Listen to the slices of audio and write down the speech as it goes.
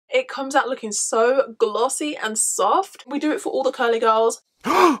it comes out looking so glossy and soft. We do it for all the curly girls.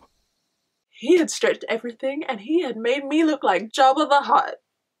 He had stretched everything and he had made me look like Jabba the Hutt.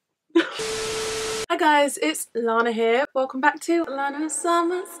 Hi guys, it's Lana here. Welcome back to Lana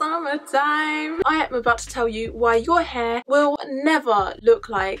Summertime. I am about to tell you why your hair will never look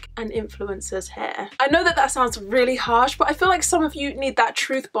like an influencer's hair. I know that sounds really harsh, but I feel like some of you need that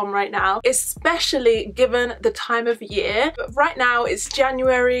truth bomb right now, especially given the time of year. But right now it's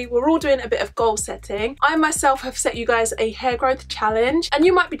January, we're all doing a bit of goal setting. I myself have set you guys a hair growth challenge, and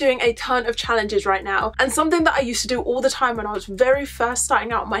you might be doing a ton of challenges right now. And something that I used to do all the time when I was very first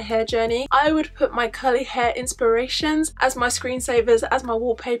starting out my hair journey, I would put my curly hair inspirations as my screensavers, as my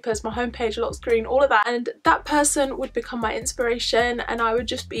wallpapers, my homepage lock screen, all of that, and that person would become my inspiration, and I would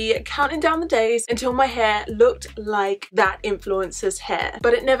just be counting down the days until my hair looked like that influencer's hair.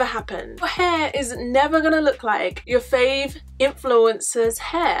 But it never happened. Your hair is never gonna look like your fave influencer's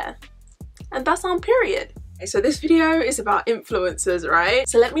hair, and that's on period. So this video is about influencers, right?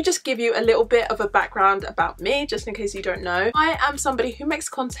 So let me just give you a little bit of a background about me, just in case you don't know. I am somebody who makes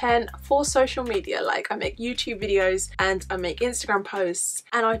content for social media. Like, I make YouTube videos and I make Instagram posts,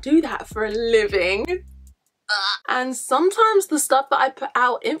 and I do that for a living. And sometimes the stuff that I put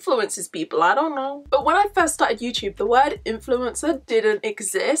out influences people, I don't know. But when I first started YouTube, the word influencer didn't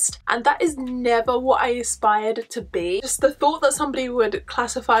exist, and that is never what I aspired to be. Just the thought that somebody would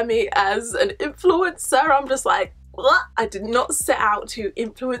classify me as an influencer, I'm just like, what? I did not set out to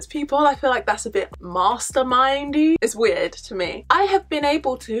influence people. I feel like that's a bit mastermindy. It's weird to me. I have been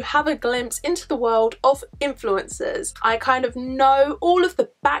able to have a glimpse into the world of influencers. I kind of know all of the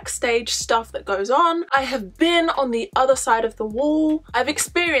backstage stuff that goes on. I have been on the other side of the wall. I've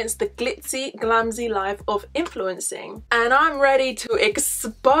experienced the glitzy, glamsy life of influencing, and I'm ready to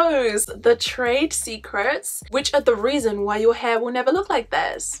expose the trade secrets, which are the reason why your hair will never look like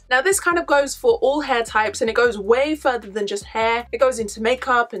theirs. Now, this kind of goes for all hair types, and it goes way further than just hair. It goes into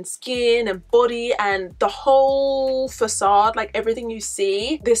makeup and skin and body and the whole facade, like everything you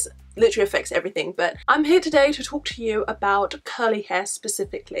see. This literally affects everything, but I'm here today to talk to you about curly hair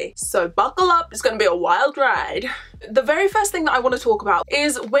specifically. So buckle up, it's gonna be a wild ride. The very first thing that I want to talk about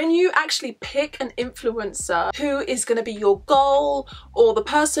is when you actually pick an influencer who is gonna be your goal, or the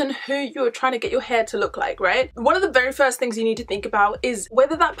person who you're trying to get your hair to look like, right? One of the very first things you need to think about is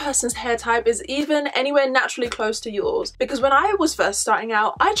whether that person's hair type is even anywhere naturally close to yours. Because when I was first starting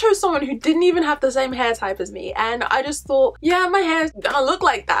out, I chose someone who didn't even have the same hair type as me, and I just thought, yeah, my hair's gonna look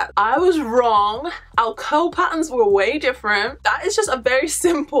like that. I was wrong. Our curl patterns were way different. That is just a very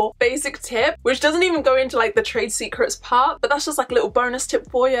simple basic tip, which doesn't even go into like the trade secrets part, but that's just like a little bonus tip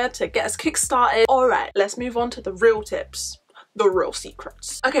for you to get us kick-started. All right, let's move on to the real tips. The real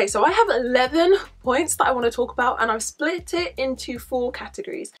secrets. Okay, so I have 11 points that I want to talk about, and I've split it into 4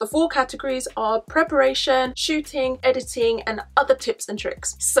 categories. The 4 categories are preparation, shooting, editing, and other tips and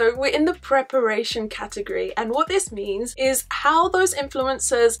tricks. So we're in the preparation category, and what this means is how those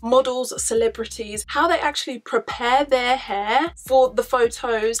influencers, models, celebrities, how they actually prepare their hair for the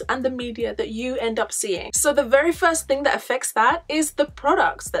photos and the media that you end up seeing. So the very first thing that affects that is the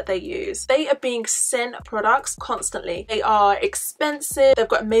products that they use. They are being sent products constantly. They are expensive, they've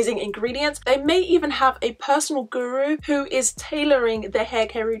got amazing ingredients. They may even have a personal guru who is tailoring their hair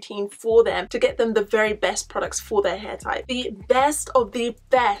care routine for them to get them the very best products for their hair type. The best of the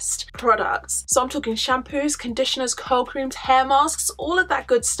best products. So I'm talking shampoos, conditioners, curl creams, hair masks, all of that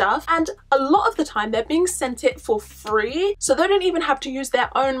good stuff. And a lot of the time they're being sent it for free, so they don't even have to use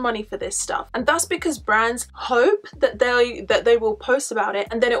their own money for this stuff. And that's because brands hope that they will post about it,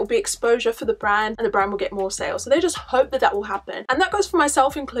 and then it will be exposure for the brand, and the brand will get more sales. So they just hope that will happen. And that goes for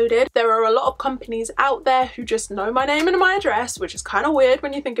myself included. There are a lot of companies out there who just know my name and my address, which is kind of weird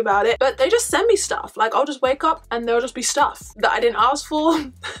when you think about it, but they just send me stuff. Like, I'll just wake up and there'll just be stuff that I didn't ask for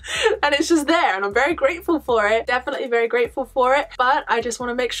and it's just there, and I'm very grateful for it. Definitely very grateful for it. But I just want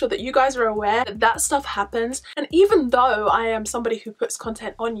to make sure that you guys are aware that that stuff happens. And even though I am somebody who puts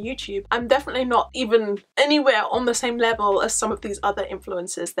content on YouTube, I'm definitely not even anywhere on the same level as some of these other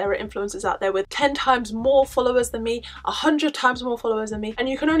influencers. There are influencers out there with 10 times more followers than me, 100 times more followers than me, and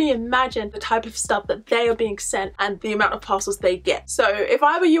you can only imagine the type of stuff that they are being sent and the amount of parcels they get. So if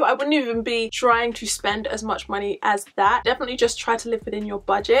I were you, I wouldn't even be trying to spend as much money as that. Definitely just try to live within your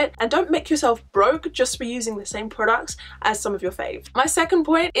budget, and don't make yourself broke just for using the same products as some of your faves. My second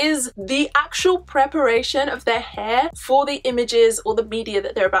point is the actual preparation of their hair for the images or the media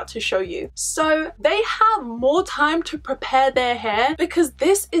that they're about to show you. So they have more time to prepare their hair because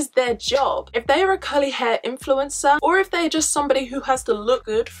this is their job. If they are a curly hair influencer, or if they're just somebody who has to look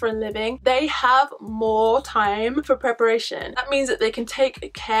good for a living, they have more time for preparation. That means that they can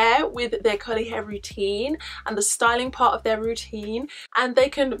take care with their curly hair routine and the styling part of their routine, and they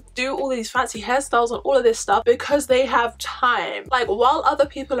can do all these fancy hairstyles and all of this stuff because they have time. Like, while other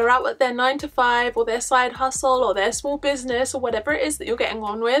people are out at their 9 to 5 or their side hustle or their small business or whatever it is that you're getting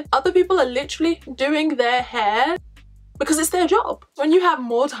on with, other people are literally doing their hair because it's their job. When you have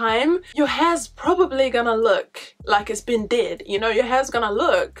more time, your hair's probably gonna look like it's been did. You know, your hair's gonna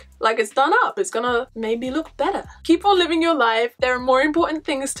look like it's done up. It's gonna maybe look better. Keep on living your life. There are more important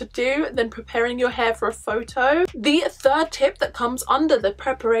things to do than preparing your hair for a photo. The third tip that comes under the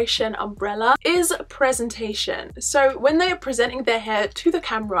preparation umbrella is presentation. So when they are presenting their hair to the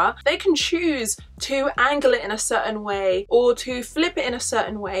camera, they can choose to angle it in a certain way or to flip it in a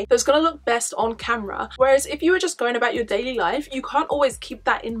certain way that's gonna look best on camera. Whereas if you were just going about your daily life, you can't always keep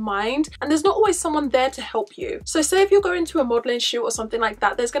that in mind, and there's not always someone there to help you. So say if you're going to a modeling shoot or something like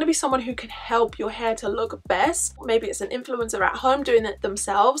that, there's going to be someone who can help your hair to look best. Maybe it's an influencer at home doing it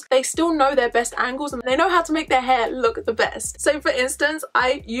themselves. They still know their best angles and they know how to make their hair look the best. So for instance,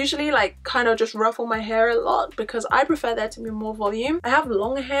 I usually like kind of just ruffle my hair a lot because I prefer there to be more volume. I have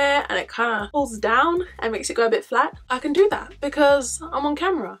long hair and it kind of pulls down and makes it go a bit flat. I can do that because I'm on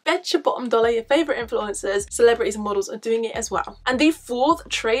camera. Bet your bottom dollar your favorite influencers, celebrities and models are doing it as well. And the fourth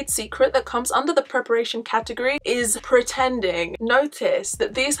trade secret that comes under the preparation category is pretending. Notice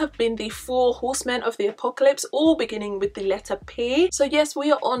that these have been the 4 horsemen of the apocalypse, all beginning with the letter P. So yes,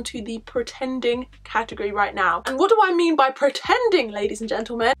 we are on to the pretending category right now. And what do I mean by pretending, ladies and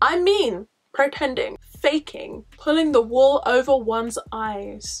gentlemen? I mean pretending, faking, pulling the wool over one's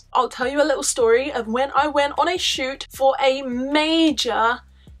eyes. I'll tell you a little story of when I went on a shoot for a major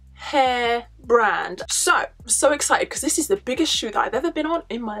hair brand. So excited because this is the biggest shoot that I've ever been on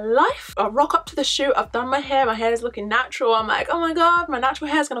in my life. I rock up to the shoot, I've done my hair is looking natural. I'm like, oh my god, my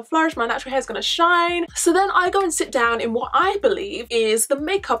natural hair is gonna flourish, my natural hair is gonna shine. So then I go and sit down in what I believe is the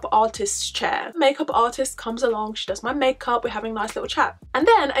makeup artist's chair. Makeup artist comes along, she does my makeup, we're having a nice little chat. And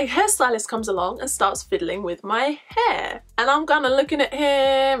then a hairstylist comes along and starts fiddling with my hair. And I'm kind of looking at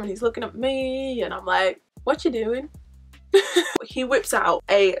him and he's looking at me and I'm like, what you doing? He whips out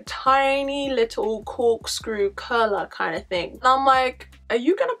a tiny little corkscrew curler kind of thing. And I'm like, are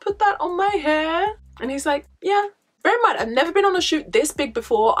you gonna put that on my hair? And he's like, yeah. Bear in mind, I've never been on a shoot this big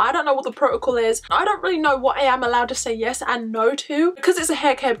before. I don't know what the protocol is. I don't really know what I am allowed to say yes and no to. Because it's a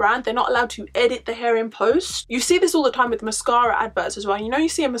hair care brand, they're not allowed to edit the hair in post. You see this all the time with mascara adverts as well. You know, you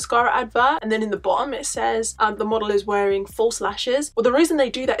see a mascara advert and then in the bottom it says the model is wearing false lashes. Well, the reason they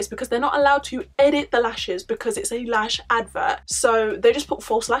do that is because they're not allowed to edit the lashes because it's a lash advert. So they just put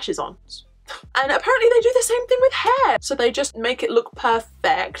false lashes on. And apparently they do the same thing with hair. So they just make it look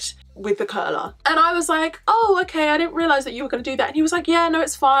perfect with the curler. And I was like, oh, okay, I didn't realize that you were going to do that. And he was like, yeah, no,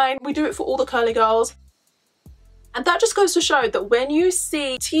 it's fine. We do it for all the curly girls. And that just goes to show that when you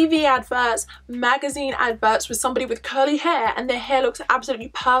see TV adverts, magazine adverts with somebody with curly hair and their hair looks absolutely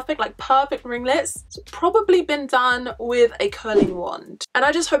perfect, like perfect ringlets, it's probably been done with a curling wand. And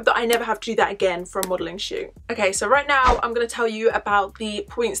I just hope that I never have to do that again for a modeling shoot. Okay, so right now I'm going to tell you about the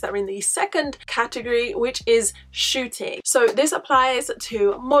points that are in the second category, which is shooting. So this applies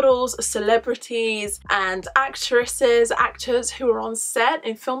to models, celebrities and actresses, actors who are on set,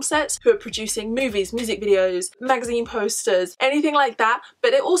 in film sets, who are producing movies, music videos, magazine posters, anything like that.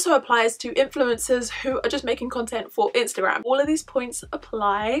 But it also applies to influencers who are just making content for Instagram. All of these points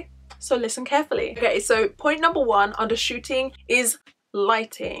apply, so listen carefully. Okay, so point number 1 under shooting is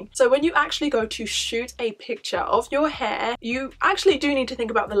lighting. So when you actually go to shoot a picture of your hair, you actually do need to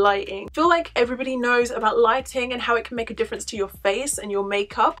think about the lighting. I feel like everybody knows about lighting and how it can make a difference to your face and your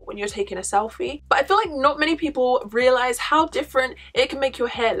makeup when you're taking a selfie, but I feel like not many people realize how different it can make your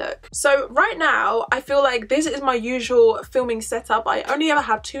hair look. So right now I feel like this is my usual filming setup. I only ever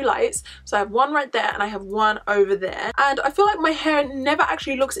have 2 lights, so I have one right there and I have one over there, and I feel like my hair never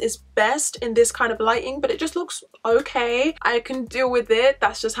actually looks its best in this kind of lighting, but it just looks okay. I can deal with it.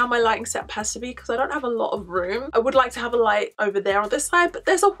 That's just how my lighting setup has to be because I don't have a lot of room. I would like to have a light over there on this side, but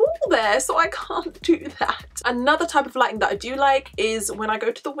there's a wall there, so I can't do that. Another type of lighting that I do like is when I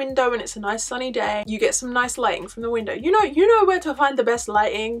go to the window and it's a nice sunny day, you get some nice lighting from the window. You know where to find the best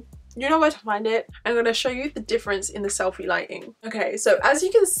lighting. You know where to find it. I'm going to show you the difference in the selfie lighting. Okay, so as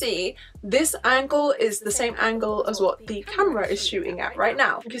you can see, this angle is the same angle as what the camera is shooting at right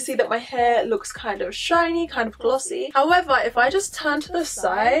now. You can see that my hair looks kind of shiny, kind of glossy. However, if I just turn to the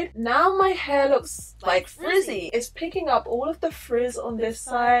side, now my hair looks like frizzy. It's picking up all of the frizz on this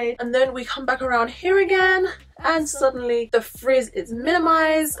side, and then we come back around here again and suddenly the frizz is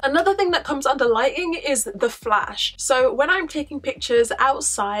minimized. Another thing that comes under lighting is the flash. So when I'm taking pictures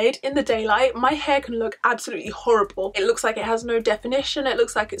outside in the daylight, my hair can look absolutely horrible. It looks like it has no definition, it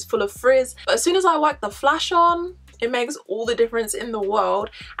looks like it's full of frizz. But as soon as I whack the flash on, it makes all the difference in the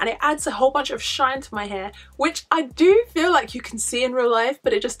world, and it adds a whole bunch of shine to my hair, which I do feel like you can see in real life,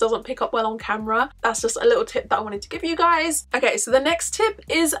 but it just doesn't pick up well on camera. That's just a little tip that I wanted to give you guys. Okay, so the next tip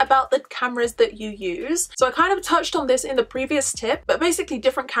is about the cameras that you use. So I kind of touched on this in the previous tip, but basically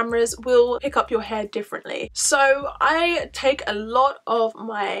different cameras will pick up your hair differently. So I take a lot of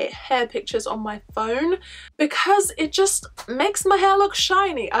my hair pictures on my phone because it just makes my hair look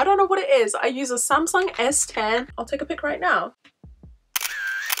shiny. I don't know what it is. I use a Samsung S10. I'll take a pic right now.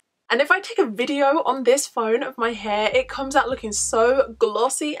 And if I take a video on this phone of my hair, it comes out looking so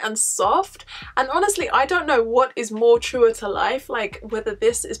glossy and soft. And honestly, I don't know what is more truer to life, like whether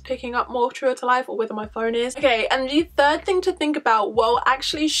this is picking up more truer to life or whether my phone is. Okay, and the third thing to think about while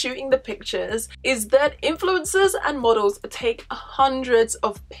actually shooting the pictures is that influencers and models take hundreds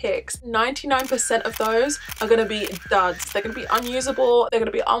of pics. 99% of those are going to be duds. They're going to be unusable, they're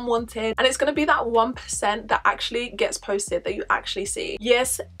going to be unwanted, and it's going to be that 1% that actually gets posted that you actually see.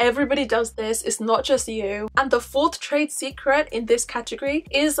 Yes, everybody does this, it's not just you. And the fourth trade secret in this category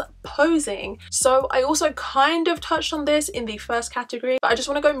is posing. So I also kind of touched on this in the first category, but I just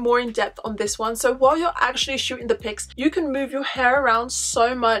want to go more in depth on this one. So while you're actually shooting the pics, you can move your hair around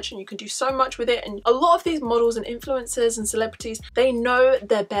so much and you can do so much with it. And a lot of these models and influencers and celebrities, they know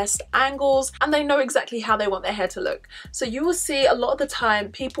their best angles and they know exactly how they want their hair to look. So you will see a lot of the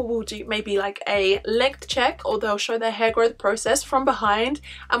time people will do maybe like a length check, or they'll show their hair growth process from behind,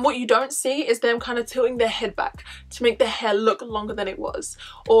 and what you don't see is them kind of tilting their head back to make their hair look longer than it was.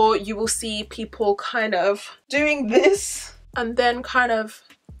 Or you will see people kind of doing this and then kind of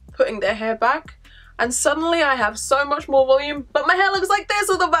putting their hair back, and suddenly I have so much more volume, but my hair looks like this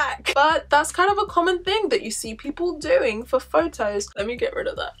at the back. But that's kind of a common thing that you see people doing for photos. Let me get rid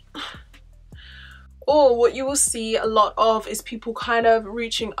of that. Or what you will see a lot of is people kind of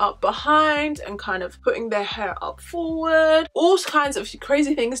reaching up behind and kind of putting their hair up forward. All kinds of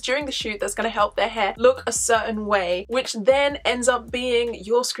crazy things during the shoot that's going to help their hair look a certain way, which then ends up being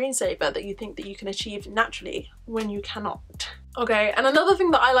your screensaver that you think that you can achieve naturally when you cannot. Okay, and another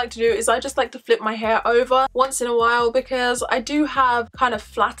thing that I like to do is I just like to flip my hair over once in a while, because I do have kind of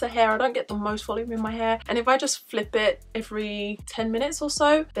flatter hair. I don't get the most volume in my hair, and if I just flip it every 10 minutes or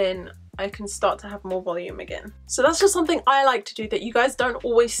so, then I can start to have more volume again. So that's just something I like to do that you guys don't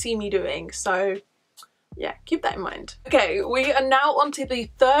always see me doing. So yeah, keep that in mind. Okay, we are now on to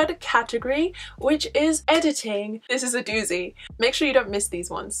the third category, which is editing. This is a doozy. Make sure you don't miss these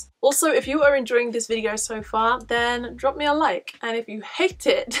ones. Also, if you are enjoying this video so far, then drop me a like. And if you hate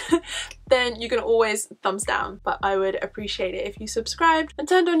it, then you can always thumbs down. But I would appreciate it if you subscribed and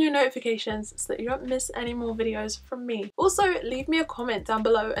turned on your notifications so that you don't miss any more videos from me. Also, leave me a comment down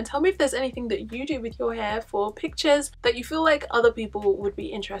below and tell me if there's anything that you do with your hair for pictures that you feel like other people would be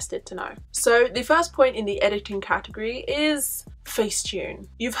interested to know. So the first point in the editing category is Facetune.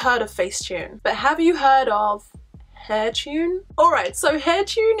 You've heard of Facetune, but have you heard of Hairtune? Alright, so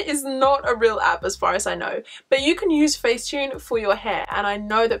Hairtune is not a real app as far as I know, but you can use Facetune for your hair, and I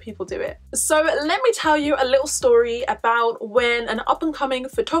know that people do it. So let me tell you a little story about when an up-and-coming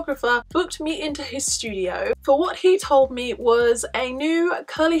photographer booked me into his studio for what he told me was a new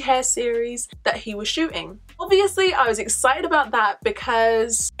curly hair series that he was shooting. Obviously, I was excited about that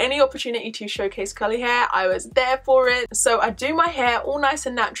because any opportunity to showcase curly hair, I was there for it. So I do my hair all nice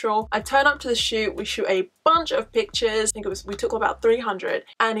and natural. I turn up to the shoot, we shoot a bunch of pictures. I think we took about 300,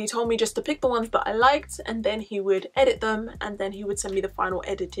 and he told me just to pick the ones that I liked, and then he would edit them, and then he would send me the final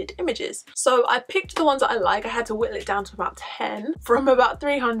edited images. So I picked the ones that I like. I had to whittle it down to about 10 from about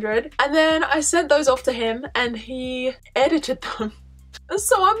 300, and then I sent those off to him and he edited them.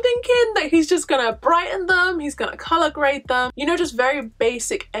 So I'm thinking that he's just gonna brighten them, he's gonna color grade them, you know, just very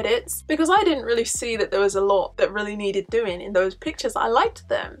basic edits, because I didn't really see that there was a lot that really needed doing in those pictures. I liked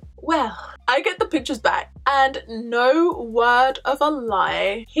them. Well, I get the pictures back and no word of a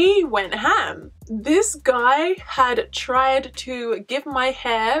lie, he went ham. This guy had tried to give my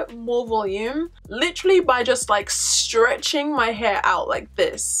hair more volume literally by just like stretching my hair out like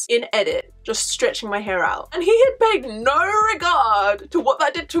this in edit, just stretching my hair out. And he had paid no regard to what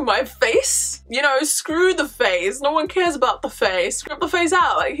that did to my face. You know, screw the face, no one cares about the face, scrub the face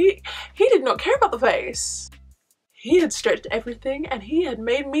out. Like he did not care about the face. He had stretched everything and he had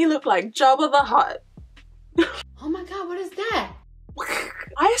made me look like Jabba the Hutt. Oh my god, what is that?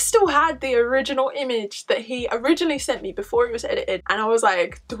 I still had the original image that he originally sent me before it was edited, and I was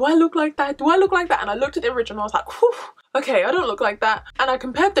like, do I look like that? Do I look like that? And I looked at the original, I was like, whew, okay, I don't look like that. And I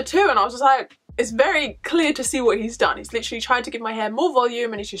compared the two and I was just like, it's very clear to see what he's done. He's literally tried to give my hair more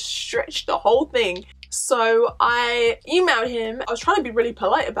volume and he's just stretched the whole thing. So I emailed him. I was trying to be really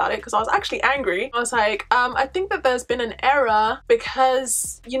polite about it because I was actually angry. I was like, I think that there's been an error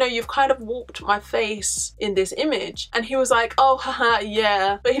because, you know, you've kind of warped my face in this image. And he was like, oh, haha,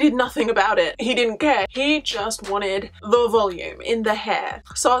 yeah. But he did nothing about it. He didn't care. He just wanted the volume in the hair.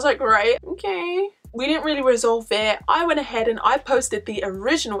 So I was like, right, okay. We didn't really resolve it. I went ahead and I posted the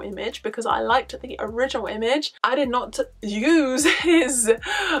original image because I liked the original image. I did not use his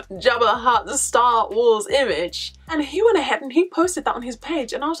Jabba the Hutt Star Wars image. And he went ahead and he posted that on his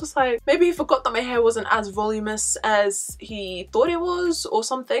page, and I was just like, maybe he forgot that my hair wasn't as voluminous as he thought it was or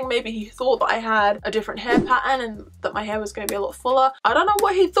something. Maybe he thought that I had a different hair pattern and that my hair was going to be a lot fuller. I don't know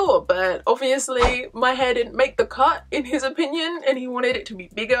what he thought, but obviously my hair didn't make the cut in his opinion and he wanted it to be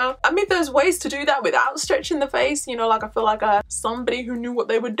bigger. I mean, there's ways to do that without stretching the face, you know, like I feel like somebody who knew what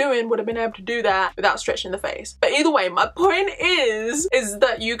they were doing would have been able to do that without stretching the face. But either way, my point is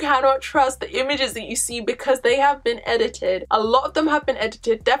that you cannot trust the images that you see because they have been edited. A lot of them have been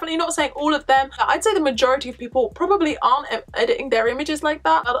edited. Definitely not saying all of them. I'd say the majority of people probably aren't editing their images like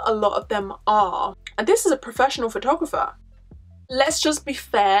that, but a lot of them are. And this is a professional photographer. Let's just be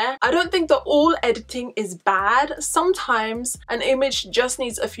fair. I don't think that all editing is bad. Sometimes an image just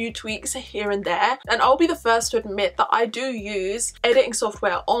needs a few tweaks here and there. And I'll be the first to admit that I do use editing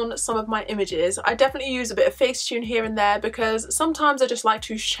software on some of my images. I definitely use a bit of Facetune here and there because sometimes I just like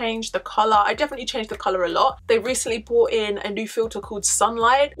to change the color. I definitely change the color a lot. They recently brought in a new filter called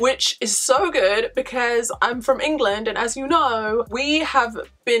Sunlight, which is so good because I'm from England, and as you know, we have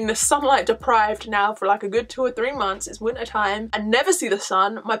been sunlight deprived now for like a good 2 or 3 months. It's winter time and never see the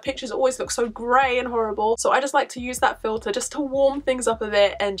sun. My pictures always look so grey and horrible, so I just like to use that filter just to warm things up a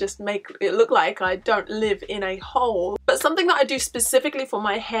bit and just make it look like I don't live in a hole. But something that I do specifically for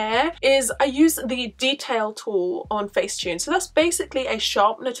my hair is I use the detail tool on Facetune. So that's basically a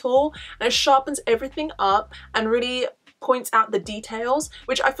sharpener tool, and it sharpens everything up and really points out the details,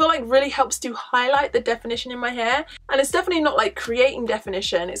 which I feel like really helps to highlight the definition in my hair. And it's definitely not like creating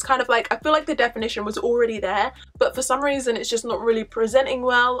definition. It's kind of like, I feel like the definition was already there, but for some reason it's just not really presenting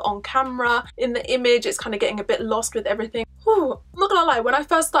well on camera. In the image, it's kind of getting a bit lost with everything. Whew. I'm not gonna lie, when I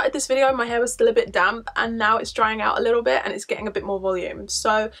first started this video, my hair was still a bit damp, and now it's drying out a little bit and it's getting a bit more volume.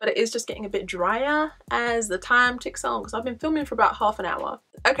 So, but it is just getting a bit drier as the time ticks on because I've been filming for about half an hour.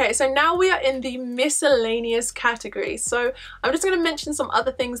 Okay, so now we are in the miscellaneous category. So I'm just going to mention some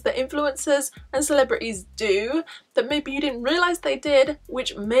other things that influencers and celebrities do that maybe you didn't realize they did,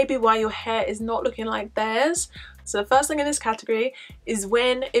 which may be why your hair is not looking like theirs. So the first thing in this category is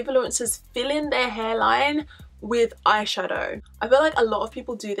when influencers fill in their hairline with eyeshadow. I feel like a lot of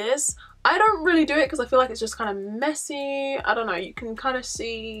people do this. I don't really do it because I feel like it's just kind of messy. I don't know, you can kind of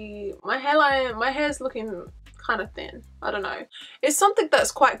see my hairline, my hair's looking kind of thin. I don't know. It's something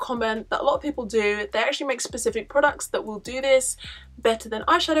that's quite common that a lot of people do. They actually make specific products that will do this better than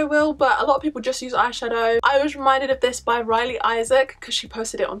eyeshadow will, but a lot of people just use eyeshadow. I was reminded of this by Riley Isaac because she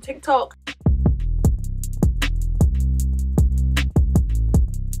posted it on TikTok.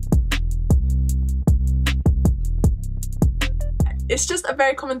 It's just a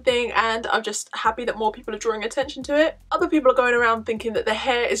very common thing, and I'm just happy that more people are drawing attention to it. Other people are going around thinking that their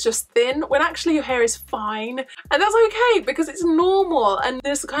hair is just thin, when actually your hair is fine. And that's okay because it's normal, and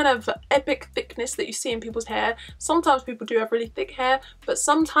this kind of epic thickness that you see in people's hair. Sometimes people do have really thick hair, but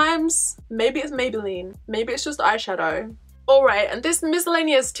sometimes maybe it's Maybelline, maybe it's just eyeshadow. Alright, and this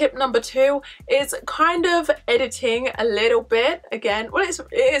miscellaneous tip number 2 is kind of editing a little bit. Again, well, it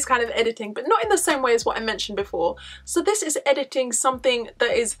is kind of editing, but not in the same way as what I mentioned before. So this is editing something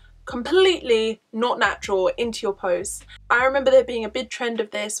that is completely not natural into your posts. I remember there being a big trend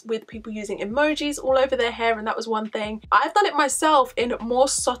of this with people using emojis all over their hair, and that was one thing. I've done it myself in more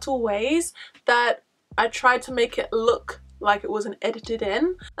subtle ways that I tried to make it look like it wasn't edited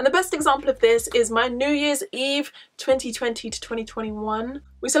in. And the best example of this is my New Year's Eve 2020 to 2021.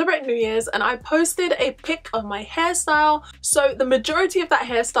 We celebrate New Year's and I posted a pic of my hairstyle. So the majority of that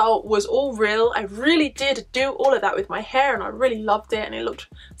hairstyle was all real. I really did do all of that with my hair and I really loved it and it looked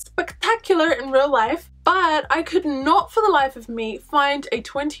spectacular in real life. But I could not for the life of me find a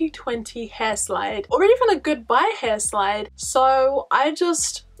 2020 hair slide or even a goodbye hair slide. So I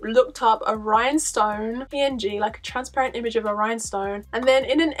just looked up a rhinestone PNG, like a transparent image of a rhinestone, and then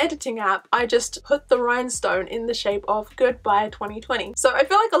in an editing app I just put the rhinestone in the shape of goodbye 2020. So I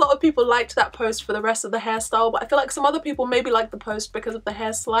feel like a lot of people liked that post for the rest of the hairstyle, but I feel like some other people maybe liked the post because of the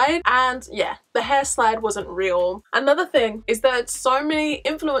hair slide, and yeah, the hair slide wasn't real. Another thing is that so many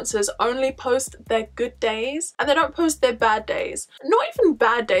influencers only post their good days and they don't post their bad days. Not even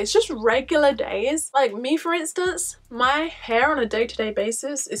bad days, just regular days. Like me, for instance, my hair on a day-to-day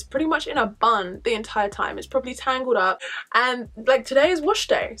basis is pretty much in a bun the entire time. It's probably tangled up, and like today is wash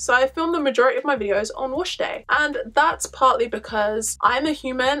day, so I film the majority of my videos on wash day, and that's partly because I'm a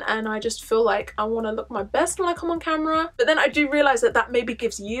human and I just feel like I want to look my best when I come on camera, but then I do realize that that maybe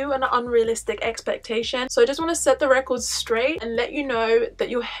gives you an unrealistic expectation. So I just want to set the record straight and let you know that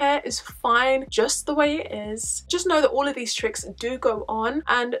your hair is fine just the way it is. Just know that all of these tricks do go on,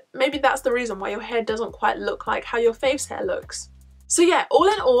 and maybe that's the reason why your hair doesn't quite look like how your fave's hair looks. So yeah, all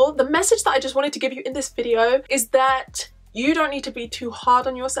in all, the message that I just wanted to give you in this video is that you don't need to be too hard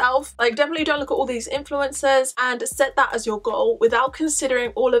on yourself. Like, definitely don't look at all these influencers and set that as your goal without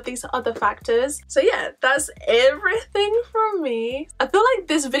considering all of these other factors. So yeah, that's everything from me. I feel like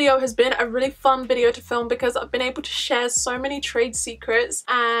this video has been a really fun video to film because I've been able to share so many trade secrets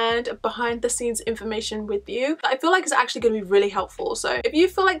and behind the scenes information with you. I feel like it's actually going to be really helpful. So if you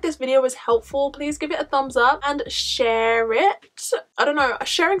feel like this video was helpful, please give it a thumbs up and share it. I don't know,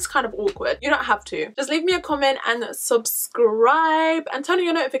 sharing's kind of awkward. You don't have to. Just leave me a comment and subscribe and turn on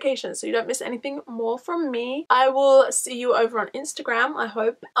your notifications so you don't miss anything more from me. I will see you over on Instagram, I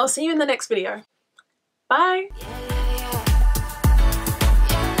hope. I'll see you in the next video. Bye!